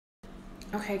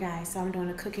Okay guys, so I'm doing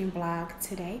a cooking vlog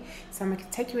today. So I'm gonna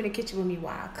take you in the kitchen with me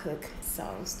while I cook. So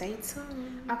stay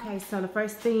tuned. Okay, so the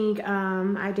first thing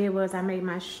I did was I made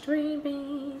my string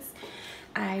beans.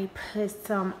 I put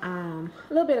some a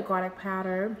little bit of garlic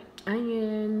powder,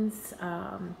 onions,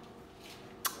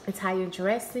 Italian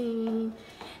dressing,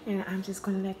 and I'm just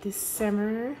gonna let this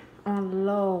simmer on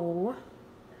low.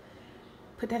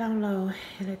 Put that on low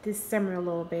and let this simmer a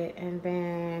little bit, and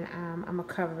then I'm gonna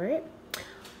cover it.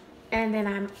 And then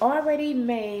I'm already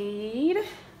made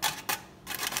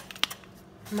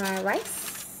my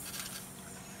rice.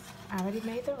 I already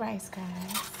made the rice,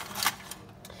 guys.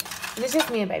 And it's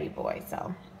just me and baby boy,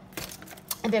 so.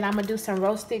 And then I'm gonna do some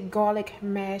roasted garlic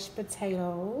mashed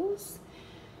potatoes.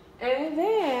 And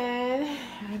then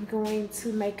I'm going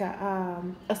to make a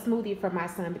smoothie for my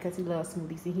son because he loves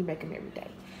smoothies and he make them every day.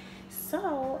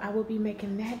 So I will be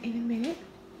making that in a minute.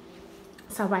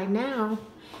 So right now,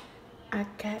 I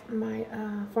got my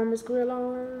Farmer's Grill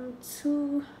on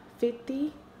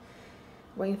 250,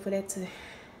 waiting for that to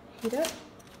heat up.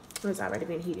 It's already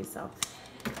been heated, so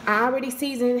I already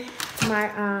seasoned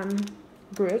my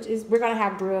grilled. We're gonna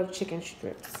have grilled chicken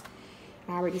strips.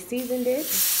 I already seasoned it.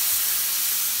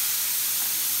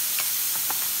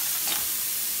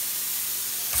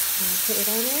 I'll put it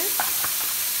on there.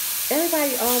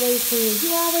 Everybody always saying,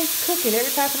 you always cooking.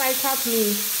 Every time somebody talks to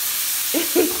me,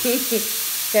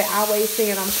 they're always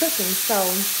saying I'm cooking. So,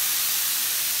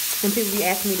 and people be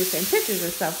asking me to send pictures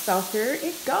and stuff. So here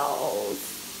it goes.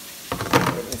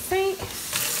 In the sink.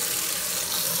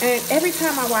 And every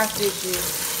time I wash dishes,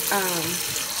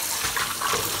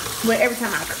 well, every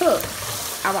time I cook,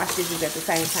 I wash dishes at the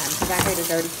same time because I hate a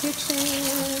dirty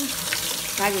kitchen.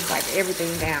 I just like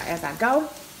everything down as I go.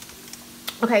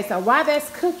 Okay, so while that's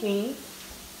cooking,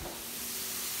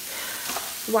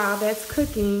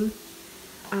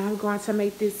 I'm going to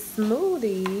make this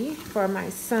smoothie for my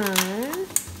son.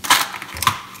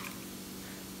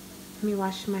 Let me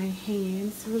wash my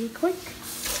hands really quick.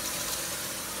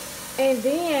 And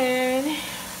then,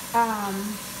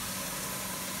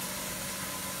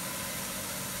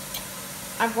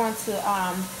 I'm going to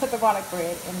put the garlic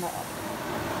bread in the oven.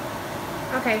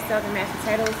 Okay, so the mashed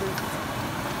potatoes is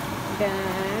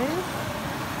done.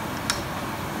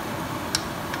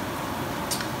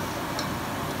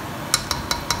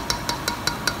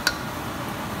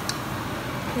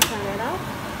 Turn it off.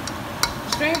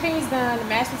 String beans done. The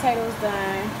mashed potatoes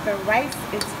done. The rice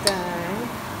is done.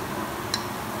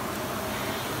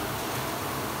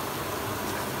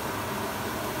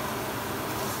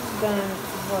 Done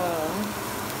as well.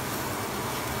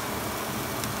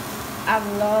 I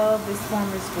love this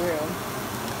Farmer's Grill.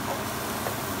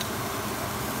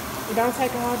 It don't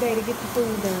take all day to get the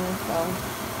food done, so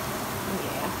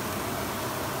yeah.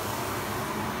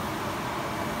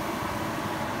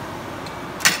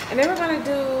 And then we're gonna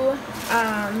do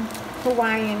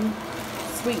Hawaiian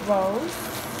sweet rolls.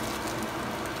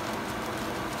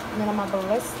 And then I'm gonna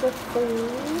bless the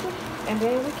food, and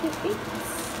then we can eat.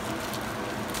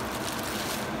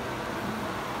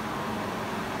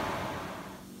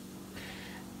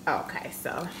 Okay,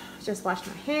 so just wash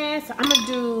my hands. So I'm gonna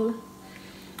do,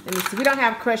 let me see, we don't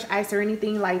have crushed ice or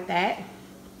anything like that.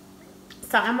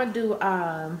 So I'm gonna do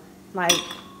like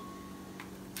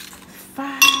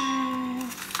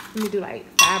let me do like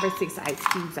 5 or 6 ice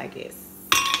cubes, I guess.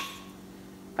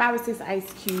 5 or 6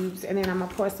 ice cubes, and then I'm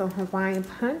gonna pour some Hawaiian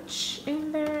punch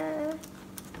in there.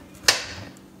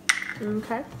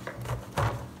 Okay.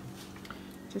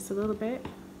 Just a little bit.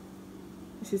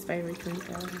 It's his favorite drink,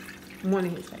 one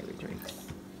of his favorite drinks.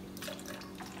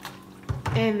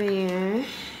 And then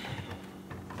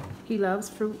he loves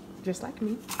fruit just like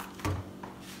me.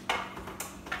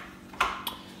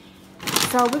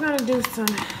 So we're gonna do some,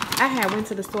 I had went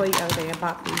to the store the other day and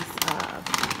bought these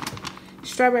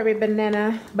strawberry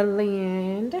banana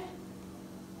blend.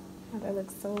 Oh, that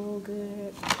looks so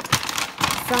good.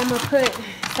 So I'm gonna put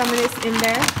some of this in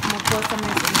there. I'm gonna pour some of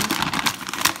this in there.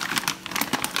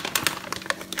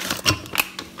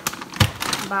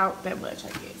 About that much, I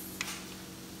guess.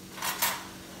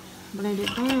 Blend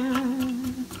it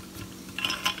down.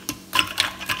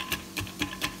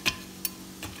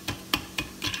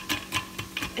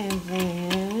 And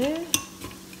then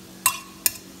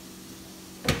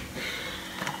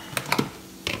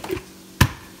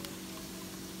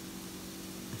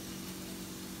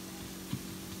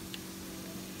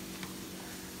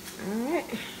all right,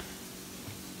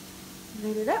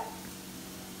 blend it up.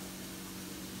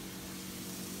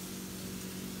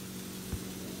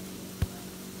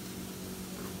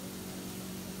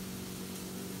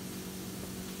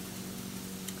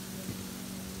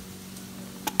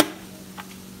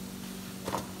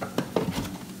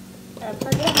 a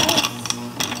forget.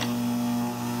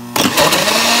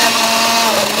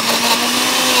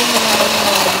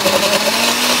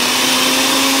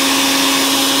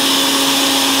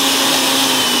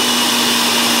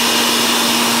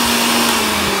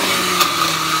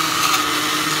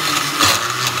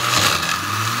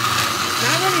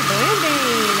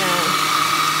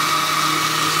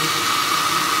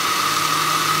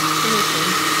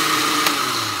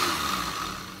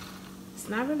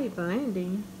 Not really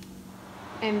blending.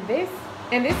 And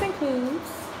this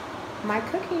includes my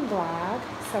cooking vlog.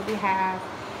 So we have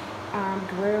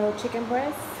grilled chicken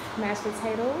breasts, mashed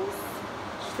potatoes,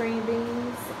 string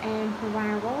beans, and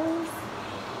Hawaiian rolls.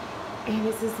 And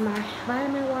this is my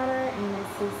vitamin water, and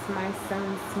this is my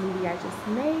son's smoothie I just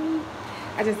made.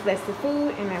 I just blessed the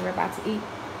food, and now we're about to eat.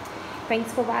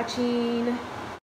 Thanks for watching.